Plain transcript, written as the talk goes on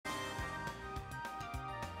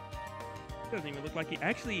Doesn't even look like he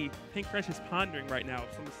actually. Pink Fresh is pondering right now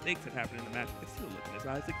some mistakes that happened in the match. I can still look in his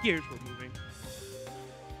eyes. The gears were moving.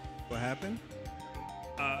 What happened?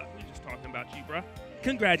 We're just talking about you, bruh.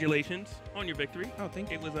 Congratulations on your victory. Oh,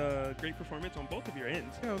 thank you. It was a great performance on both of your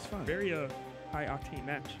ends. Yeah, it was fun. Very high octane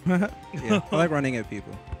match. Yeah, I like running at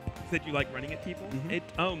people. Said you like running at people. Mm-hmm. It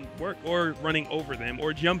worked, or running over them,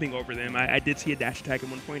 or jumping over them. I did see a dash attack at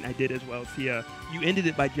one point. I did as well see you ended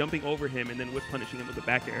it by jumping over him and then whiff punishing him with a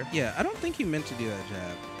back air. Yeah, I don't think he meant to do that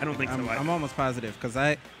jab. I don't think so. I'm almost positive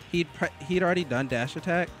because he'd already done dash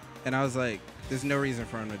attack, and I was like, there's no reason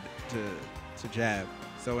for him to jab.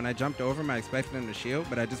 So when I jumped over him, I expected him to shield,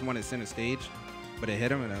 but I just wanted center stage, but it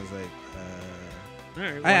hit him, and I was like, All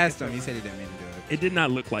right, well, I asked him. He said he didn't mean to do it. It did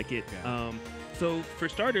not look like it. Yeah. So for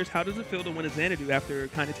starters, how does it feel to win a Xanadu after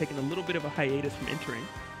kind of taking a little bit of a hiatus from entering?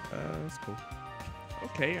 It's cool.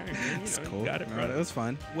 Okay, all right, man. It's cool. You got it, No, bro. it was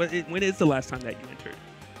fun. When is the last time that you entered?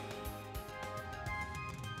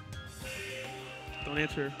 Don't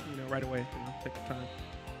answer, right away. Take your time.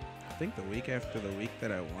 I think the week after the week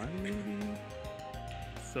that I won, maybe.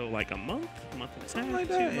 So like a month and a half, Something like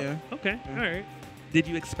that, 2 months? yeah. Okay, Yeah. all right. Did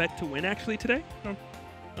you expect to win actually today? No.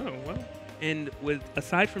 Oh, well. And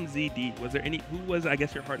aside from ZD, who was, I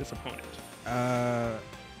guess, your hardest opponent?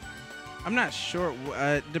 I'm not sure.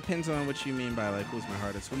 Depends on what you mean by like who's my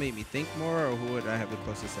hardest. Who made me think more, or who would I have the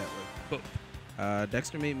closest set with? Both.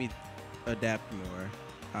 Dexter made me adapt more.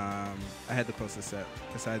 I had the closest set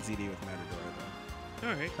besides ZD with Matador though.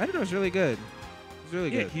 All right. Matador's really good. He's really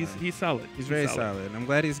Yeah, good. he's solid. He's very solid. And I'm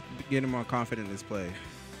glad he's getting more confident in his play.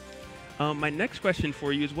 My next question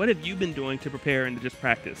for you is, what have you been doing to prepare and to just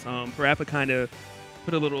practice? Parappa kind of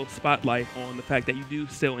put a little spotlight on the fact that you do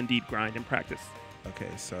still indeed grind and practice.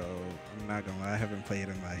 Okay, so I'm not gonna lie, I haven't played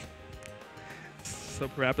in like. So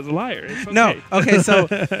Parappa's a liar. It's okay. No, okay. So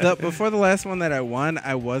before the last one that I won,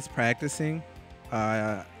 I was practicing,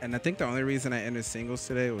 and I think the only reason I entered singles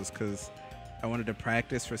today was because I wanted to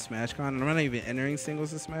practice for SmashCon, and I'm not even entering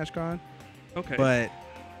singles at SmashCon. Okay. But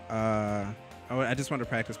I just wanted to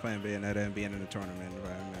practice playing Bayonetta and being in a tournament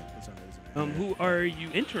environment. That's the only reason I entered. Who are you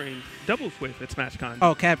entering doubles with at SmashCon?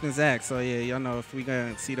 Oh, Captain Zach. So yeah, y'all know if we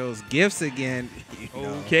gonna see those gifts again.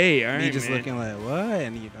 Okay, all right, me just man. looking like what,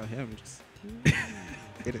 and him just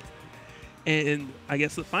get it. And I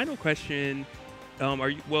guess the final question,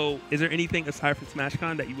 is there anything aside from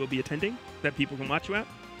SmashCon that you will be attending that people can watch you at?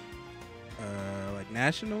 Like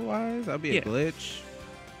national wise, I'll be a glitch.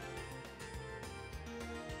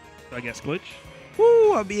 So I guess Glitch.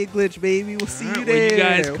 Woo, I'll be a glitch, baby. We'll see you there. When you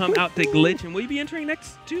guys come out to Glitch, and will you be entering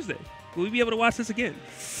next Tuesday? Will we be able to watch this again?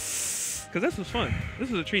 Because this was fun. This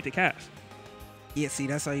was a treat to cast. Yeah, see,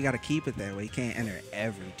 that's why you got to keep it that way. You can't enter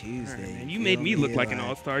every Tuesday. Right, you made me look like an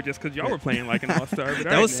all-star just because y'all were playing like an all-star.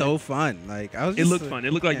 That was so fun. Like I was. It looked fun.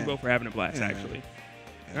 It looked like you both were having a blast, actually.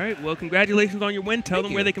 All right. Well, congratulations on your win. Tell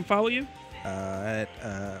them where they can follow you.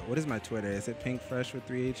 What is my Twitter? Is it Pink Fresh with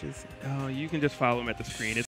 3 H's? Oh, you can just follow him at the screen.